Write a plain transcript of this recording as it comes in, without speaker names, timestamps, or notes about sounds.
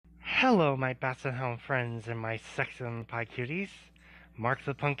Hello, my Basset Hound friends and my sexy pie cuties. Mark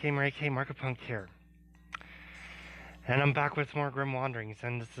the Punk Gamer, a.k.a. Markapunk here. And I'm back with more Grim Wanderings,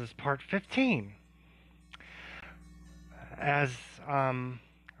 and this is part 15. As, I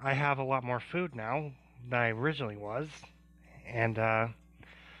have a lot more food now than I originally was, and,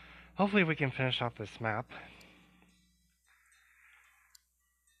 hopefully we can finish off this map.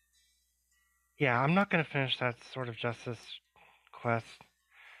 Yeah, I'm not going to finish that Sword of Justice quest,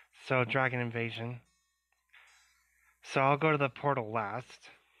 so Dragon Invasion. So I'll go to the portal last.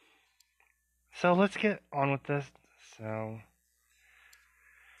 So let's get on with this. So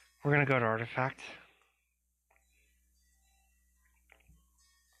we're going to go to Artifact.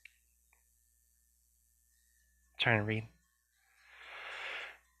 Trying to read.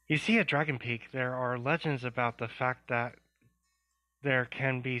 You see at Dragon Peak, there are legends about the fact that there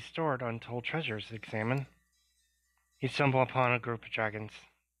can be stored untold treasures. Examine. You stumble upon a group of dragons.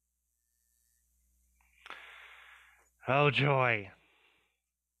 Oh joy.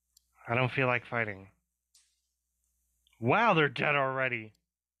 I don't feel like fighting. Wow, they're dead already.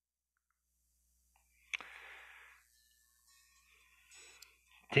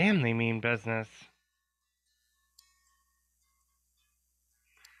 Damn, they mean business.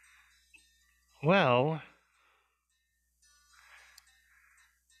 Well,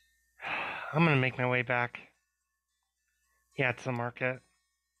 I'm gonna make my way back. Yeah, it's the market.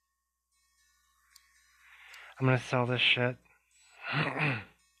 I'm gonna sell this shit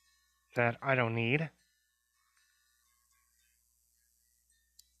that I don't need.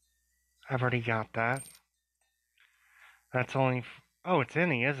 I've already got that. That's only... Oh, it's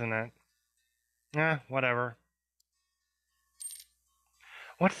any, isn't it? Whatever.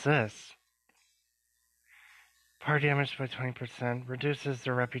 What's this? Party damage by 20%. Reduces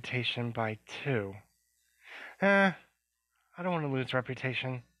their reputation by 2. I don't want to lose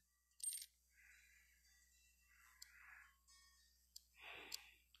reputation.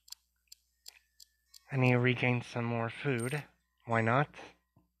 I need to regain some more food. Why not?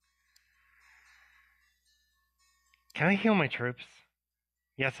 Can I heal my troops?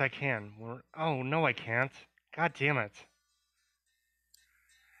 Yes, I can. Oh, no, I can't. God damn it.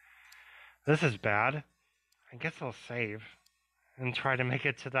 This is bad. I guess I'll save and try to make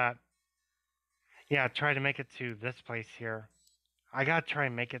it to that. Yeah, try to make it to this place here. I gotta try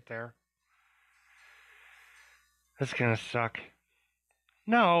and make it there. This is gonna suck.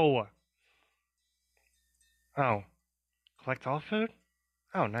 No! Oh. Collect all food?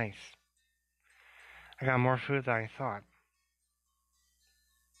 Oh, nice. I got more food than I thought.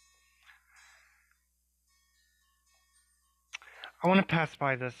 I want to pass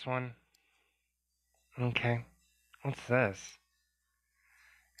by this one. Okay. What's this?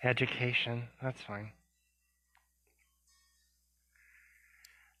 Education. That's fine.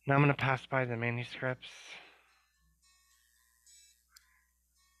 Now I'm going to pass by the manuscripts.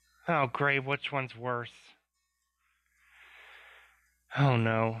 Oh, great. Which one's worse? Oh,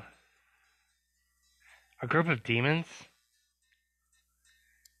 no. A group of demons?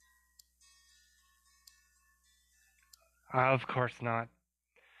 Of course not.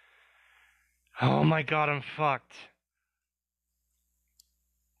 Oh my god, I'm fucked.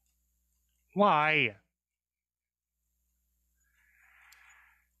 Why?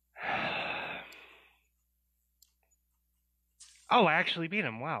 Oh, I actually beat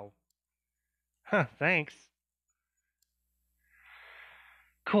him. Wow. Huh, thanks.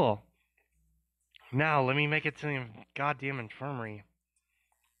 Cool. Now, let me make it to the goddamn infirmary.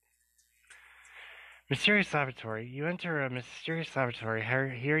 Mysterious Laboratory. You enter a mysterious laboratory.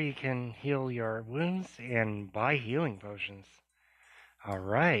 Here you can heal your wounds and buy healing potions.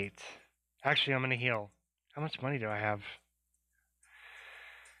 Alright. Actually, I'm gonna heal. How much money do I have?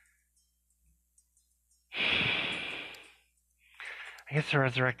 I guess I'll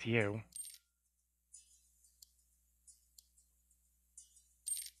resurrect you.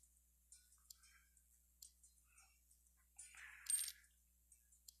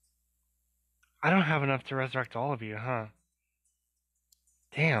 I don't have enough to resurrect all of you, huh?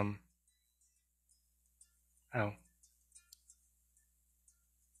 Damn. Oh.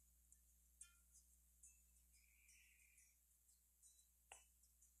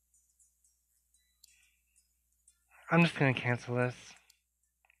 I'm just gonna cancel this.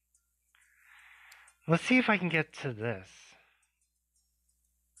 Let's see if I can get to this.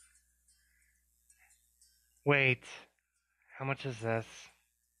 Wait. How much is this?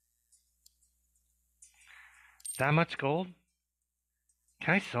 That much gold?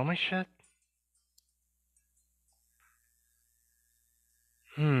 Can I sell my shit?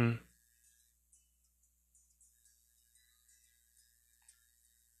 Hmm.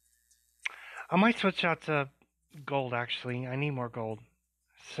 I might switch out to gold, actually. I need more gold.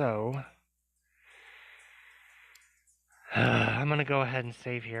 So, I'm gonna go ahead and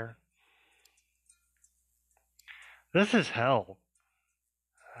save here. This is hell.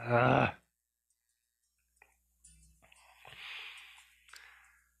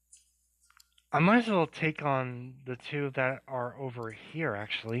 I might as well take on the two that are over here,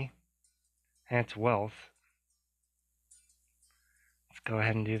 actually. And it's wealth. Let's go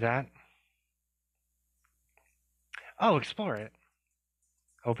ahead and do that. Oh, explore it.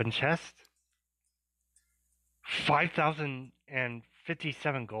 Open chest.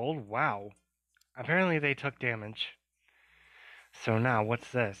 5,057 gold? Wow. Apparently they took damage. So now,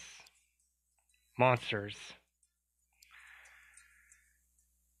 what's this? Monsters.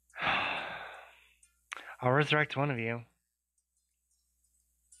 I'll resurrect one of you.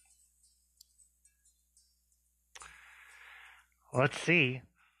 Let's see.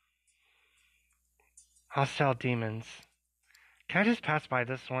 Hostile demons. Can I just pass by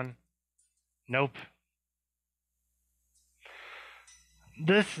this one? Nope.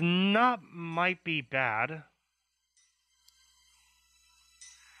 This might be bad.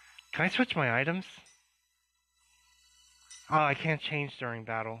 Can I switch my items? Oh, I can't change during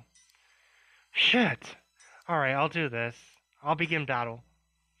battle. Shit! Alright, I'll do this. I'll begin battle.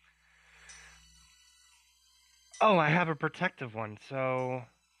 Oh, I have a protective one, so...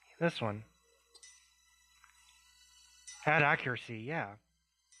 this one. Add accuracy, yeah.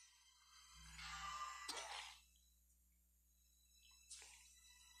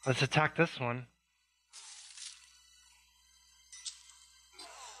 Let's attack this one.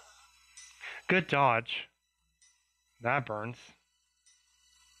 Good dodge. That burns.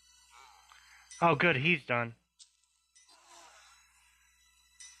 Oh, good, he's done.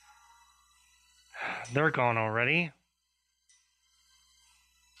 They're gone already.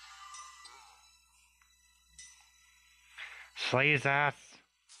 Slay his ass.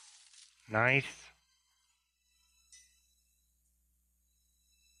 Nice.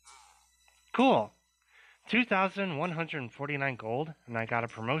 Cool. 2,149 gold, and I got a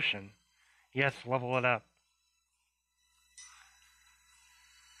promotion. Yes, level it up.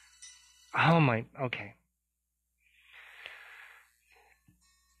 Oh my, okay.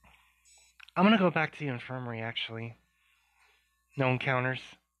 I'm gonna go back to the infirmary, actually. No encounters.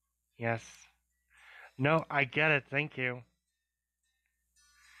 Yes. No, I get it, thank you.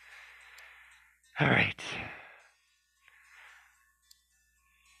 Alright.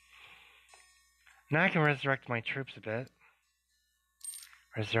 Now I can resurrect my troops a bit.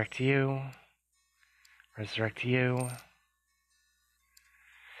 Resurrect you. Resurrect you.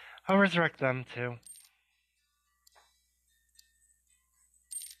 I'll resurrect them too.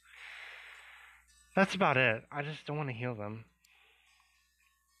 That's about it. I just don't want to heal them.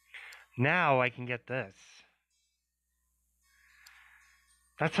 Now I can get this.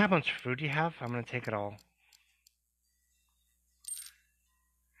 That's how much food you have? I'm gonna take it all.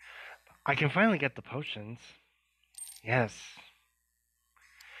 I can finally get the potions. Yes.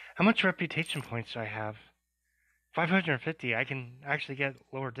 How much reputation points do I have? 550. I can actually get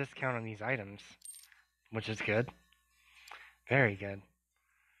lower discount on these items, which is good. Very good.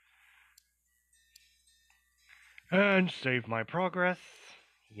 And save my progress.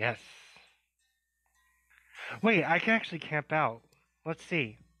 Yes. Wait, I can actually camp out. Let's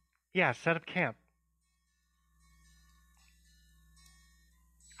see. Yeah, set up camp.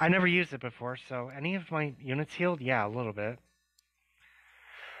 I never used it before, so any of my units healed? Yeah, a little bit.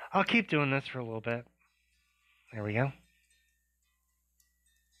 I'll keep doing this for a little bit. There we go.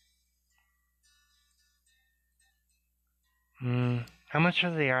 How much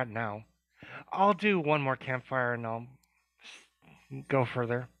are they at now? I'll do one more campfire and I'll go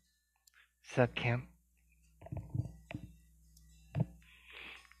further. Set camp.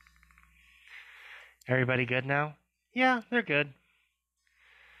 Everybody good now? Yeah, they're good.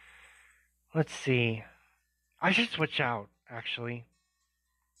 Let's see. I should switch out, actually.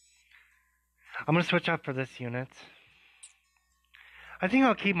 I'm gonna switch out for this unit. I think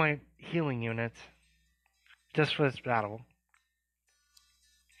I'll keep my healing unit just for this battle.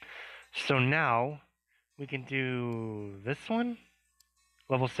 So now we can do this one.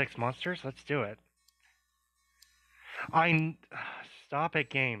 Level 6 monsters. Let's do it. Stop it,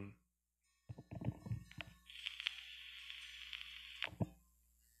 game.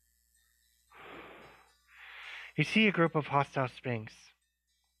 You see a group of hostile Sphinx.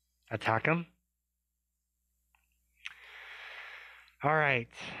 Attack them. Alright.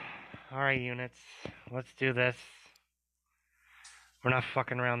 Alright, units. Let's do this. We're not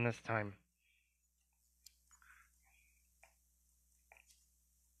fucking around this time.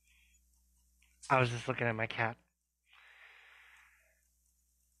 I was just looking at my cat.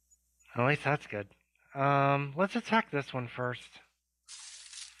 At least that's good. Let's attack this one first.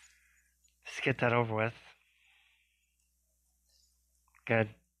 Just get that over with. Good.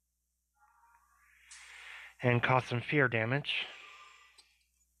 And cause some fear damage.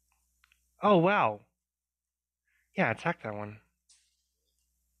 Oh, wow. Yeah, attack that one.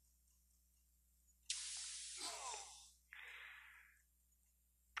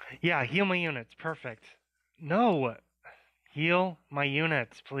 Yeah, heal my units. Perfect. No! Heal my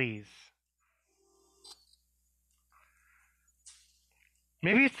units, please.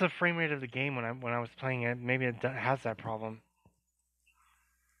 Maybe it's the frame rate of the game when I was playing it. Maybe it has that problem.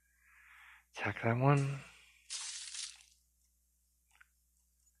 Attack that one.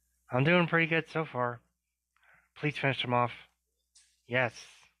 I'm doing pretty good so far. Please finish him off. Yes.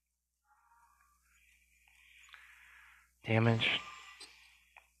 Damage.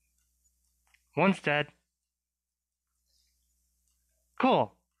 One's dead.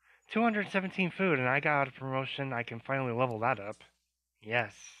 Cool. 217 food, and I got a promotion. I can finally level that up.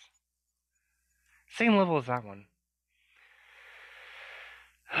 Yes. Same level as that one.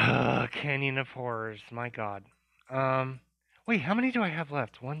 Canyon of Horrors. My god. Wait, how many do I have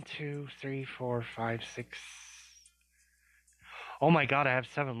left? 1, 2, 3, 4, 5, 6. Oh my god, I have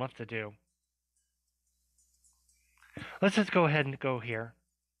 7 left to do. Let's just go ahead and go here.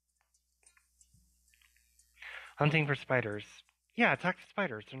 Hunting for spiders. Yeah, attack the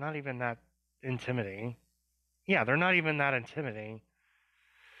spiders. They're not even that intimidating. Yeah, they're not even that intimidating.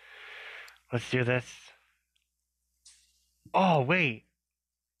 Let's do this. Oh, wait.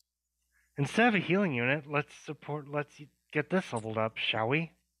 Instead of a healing unit, let's get this leveled up, shall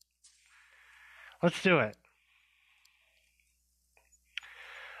we? Let's do it.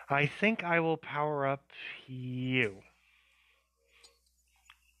 I think I will power up you.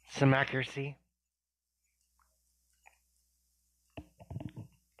 Some accuracy.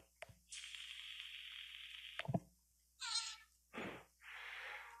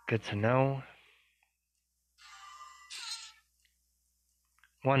 Good to know.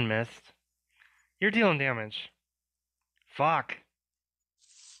 One missed. You're dealing damage. Fuck.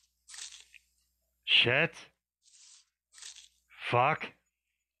 Shit. Fuck.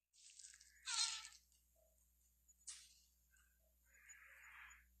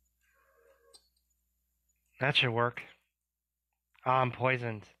 That should work. Ah, I'm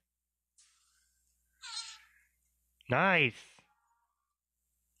poisoned. Nice.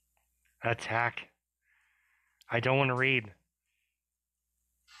 Attack. I don't want to read.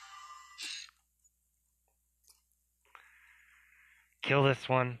 Kill this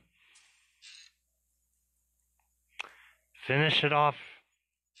one. Finish it off.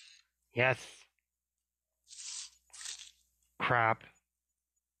 Yes. Crap.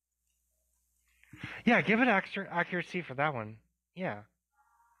 Yeah, give it extra accuracy for that one. Yeah.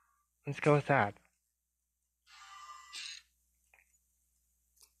 Let's go with that.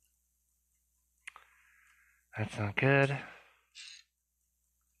 That's not good.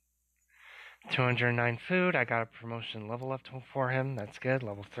 209 food. I got a promotion level up for him. That's good.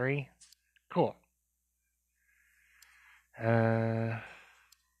 Level 3. Cool. I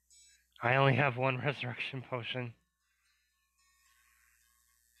only have 1 resurrection potion.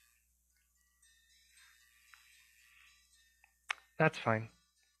 That's fine.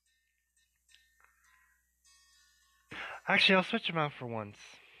 Actually, I'll switch them out for once.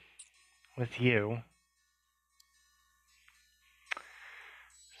 With you.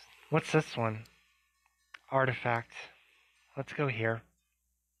 What's this one? Artifact. Let's go here.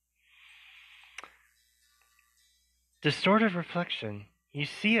 Distorted reflection. You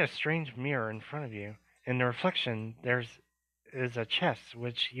see a strange mirror in front of you. In the reflection, is a chest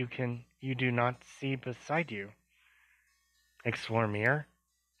which you do not see beside you. Explore mirror.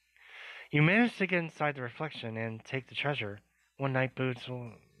 You manage to get inside the reflection and take the treasure. One night boots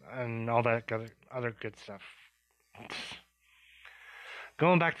and all that other good stuff.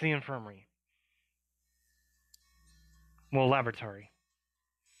 Going back to the infirmary. Well, laboratory.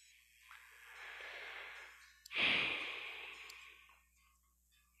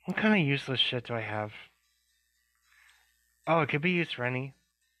 What kind of useless shit do I have? Oh, it could be used for any.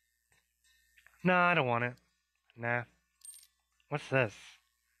 Nah, I don't want it. Nah. What's this?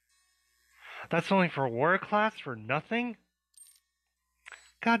 That's only for warrior class for nothing?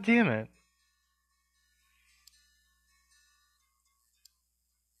 God damn it.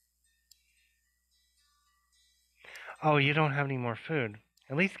 Oh, you don't have any more food.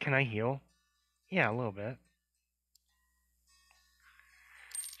 At least can I heal? Yeah, a little bit.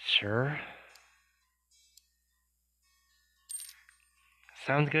 Sure.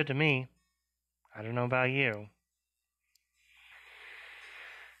 Sounds good to me. I don't know about you.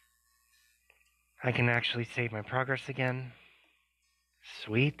 I can actually save my progress again.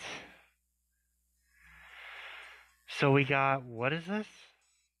 Sweet. So we got, what is this?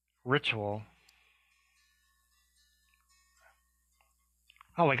 Ritual.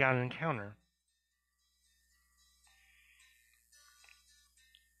 Oh, I got an encounter.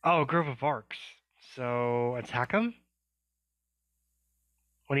 Oh, a group of orcs. So, attack them?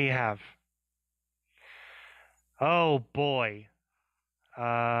 What do you have? Oh, boy.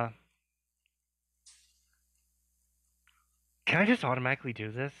 Uh, can I just automatically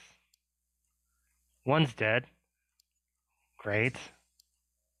do this? One's dead. Great.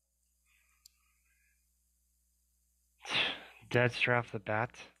 Dead straight off the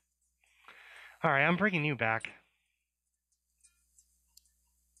bat. Alright, I'm bringing you back.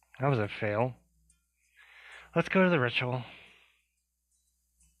 That was a fail. Let's go to the ritual.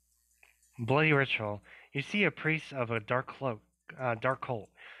 Bloody ritual. You see a priest of a dark cult.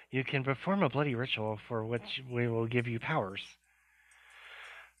 You can perform a bloody ritual for which we will give you powers.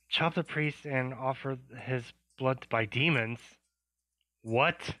 Chop the priest and offer his blood by demons.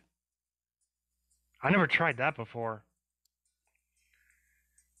 What? I never tried that before.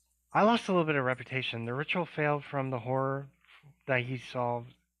 I lost a little bit of reputation. The ritual failed from the horror that he saw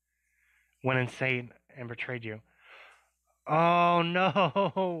went insane and betrayed you. Oh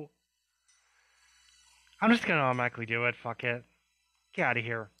no! I'm just gonna automatically do it. Fuck it. Get out of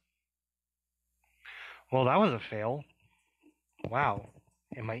here. Well, that was a fail. Wow.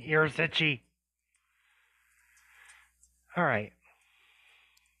 And my ear's itchy. Alright.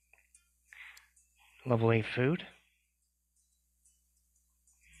 Level 8 food.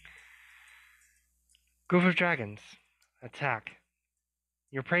 Group of dragons. Attack.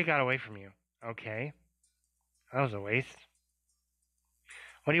 Your prey got away from you. Okay. That was a waste.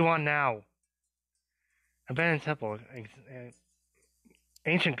 What do you want now? Abandoned temple.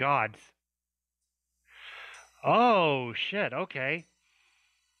 Ancient gods. Oh, shit. Okay.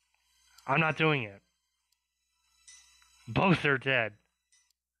 I'm not doing it. Both are dead.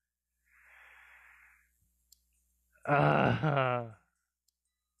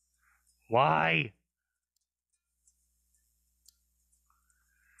 Why?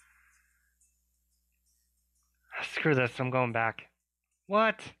 Screw this. I'm going back.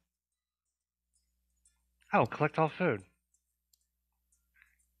 What? Oh, collect all food.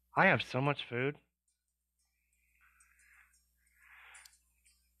 I have so much food.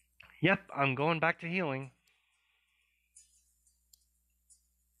 Yep, I'm going back to healing.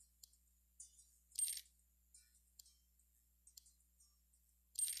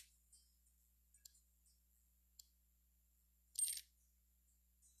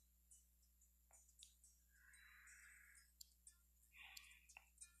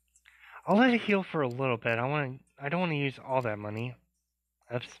 I'll let it heal for a little bit. I don't want to use all that money.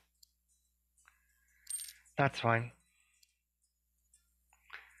 Oops. That's fine.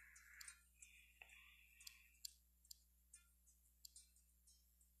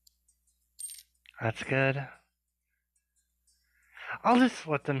 That's good. I'll just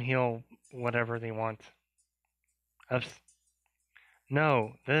let them heal whatever they want. Oops.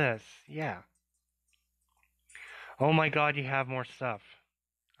 No, this. Yeah. Oh my god, you have more stuff.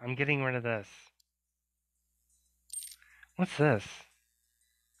 I'm getting rid of this. What's this?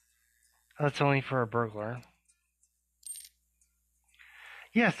 Oh, that's only for a burglar.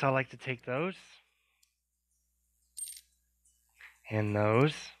 Yes, I like to take those. And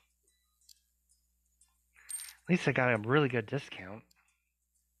those. At least I got a really good discount.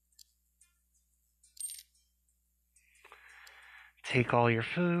 Take all your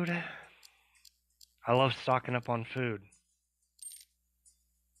food. I love stocking up on food.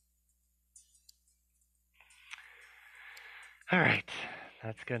 Alright,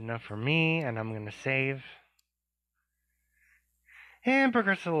 that's good enough for me, and I'm going to save. And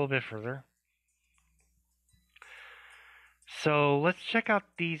progress a little bit further. So let's check out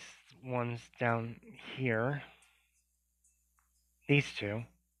these ones down here. These two.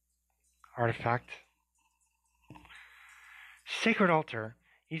 Artifact. Sacred altar.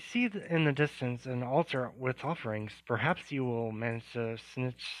 You see in the distance an altar with offerings. Perhaps you will manage to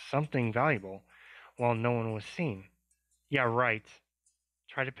snitch something valuable while no one was seen. Yeah, right.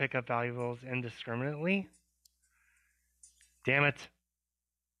 Try to pick up valuables indiscriminately? Damn it.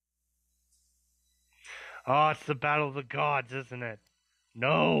 Oh, it's the battle of the gods, isn't it?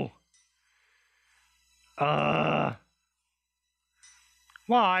 No! Why?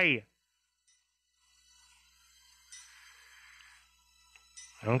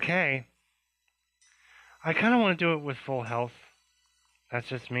 Okay. I kind of want to do it with full health. That's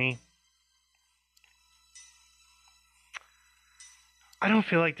just me. I don't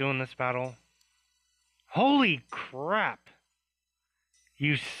feel like doing this battle. Holy crap!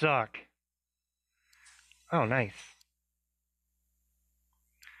 You suck. Oh, nice.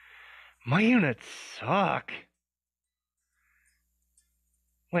 My units suck.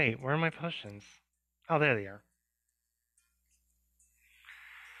 Wait, where are my potions? Oh, there they are.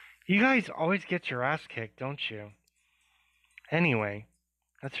 You guys always get your ass kicked, don't you? Anyway,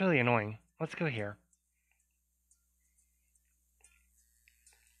 that's really annoying. Let's go here.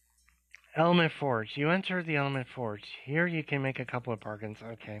 Element Forge. You enter the Element Forge. Here you can make a couple of bargains.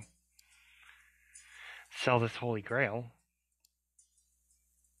 Okay. Sell this Holy Grail.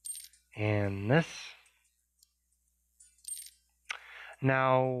 And this.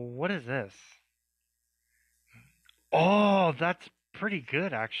 Now, what is this? Oh, that's pretty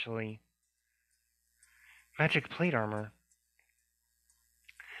good, actually. Magic plate armor.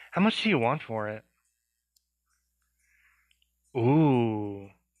 How much do you want for it? Ooh.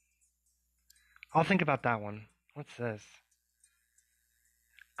 I'll think about that one. What's this?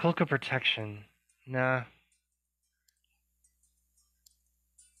 Cloak of protection. Nah.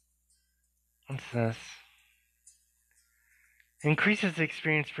 What's this? Increases the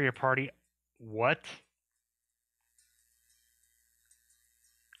experience for your party. What?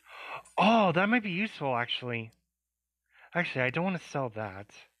 Oh, that might be useful, actually. Actually, I don't want to sell that.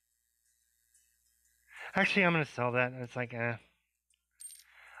 Actually, I'm going to sell that, and it's like, eh.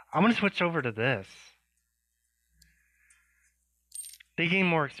 I'm going to switch over to this. They gain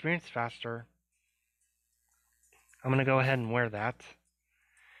more experience faster. I'm going to go ahead and wear that.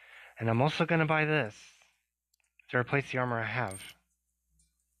 And I'm also going to buy this to replace the armor I have.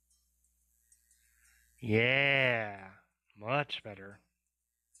 Yeah, much better.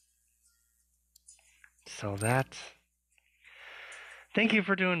 So that. Thank you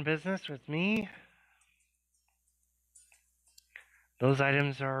for doing business with me. Those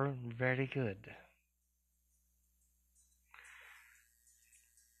items are very good.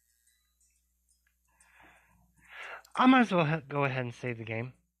 I might as well go ahead and save the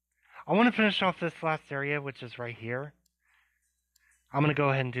game. I want to finish off this last area, which is right here. I'm going to go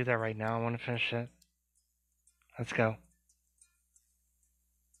ahead and do that right now. I want to finish it. Let's go.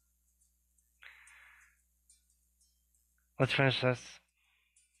 Let's finish this.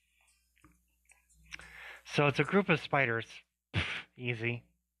 So it's a group of spiders. Pff, easy.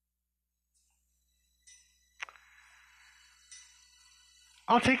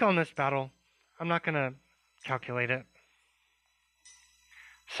 I'll take on this battle. I'm not going to calculate it.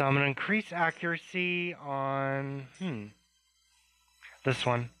 So I'm going to increase accuracy on this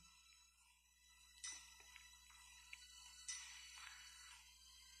one.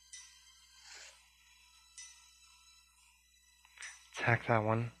 Attack that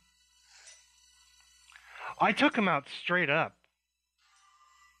one. I took him out straight up.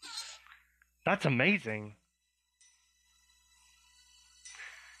 That's amazing.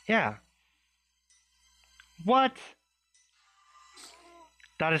 Yeah. What?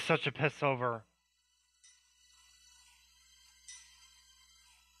 That is such a piss over.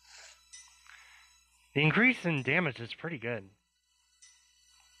 The increase in damage is pretty good.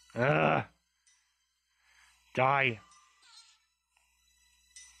 Ugh. Die.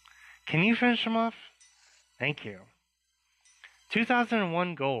 Can you finish him off? Thank you.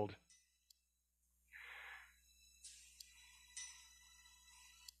 2001 gold.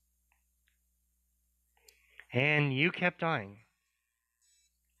 And you kept dying.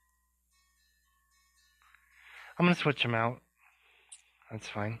 I'm going to switch him out. That's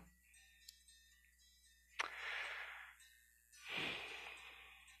fine.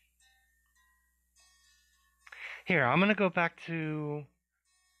 Here, I'm going to go back to...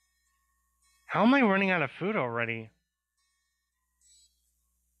 How am I running out of food already?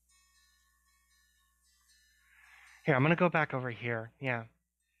 Here, I'm going to go back over here. Yeah.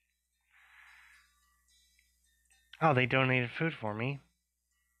 Oh, they donated food for me.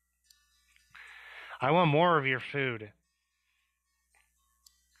 I want more of your food.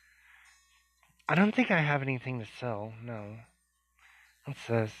 I don't think I have anything to sell. No. What's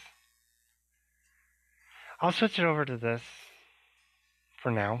this? I'll switch it over to this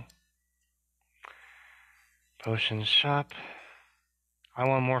for now. Potions shop. I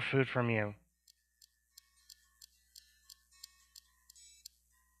want more food from you.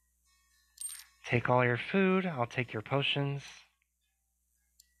 Take all your food. I'll take your potions.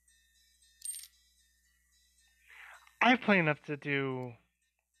 I have plenty enough to do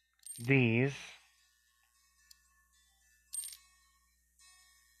these.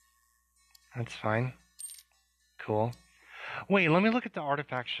 That's fine. Cool. Wait, let me look at the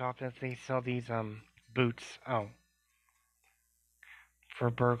artifact shop if they sell these boots. Oh. for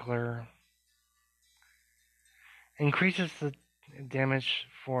burglar. Increases the damage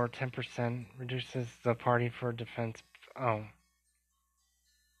for 10%. Reduces the party for defense. Oh.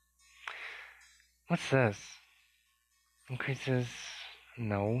 What's this? Increases...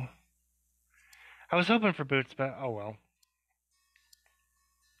 No. I was hoping for boots, but oh well.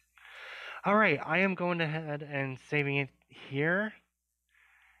 Alright, I am going ahead and saving it here.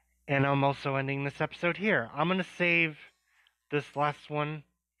 And I'm also ending this episode here. I'm going to save this last one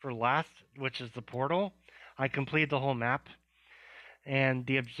for last, which is the portal. I completed the whole map. And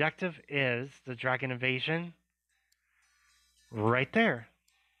the objective is the dragon invasion. Right there.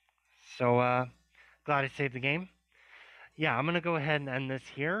 So, glad I saved the game. Yeah, I'm going to go ahead and end this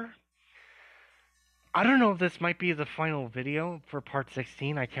here. I don't know if this might be the final video for part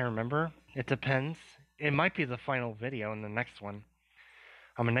 16. I can't remember. It depends. It might be the final video in the next one.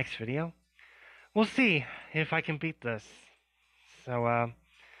 On the next video. We'll see if I can beat this. So,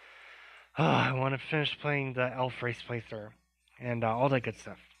 I want to finish playing the elf race playthrough. And all that good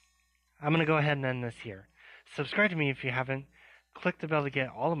stuff. I'm going to go ahead and end this here. Subscribe to me if you haven't. Click the bell to get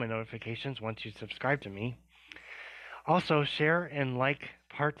all of my notifications once you subscribe to me. Also, share and like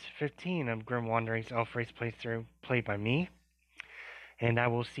part 15 of Grim Wanderings Elf Race playthrough played by me. And I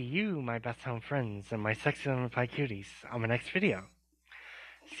will see you, my best home friends, and my sexy little pie cuties on the next video.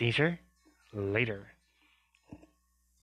 See you later.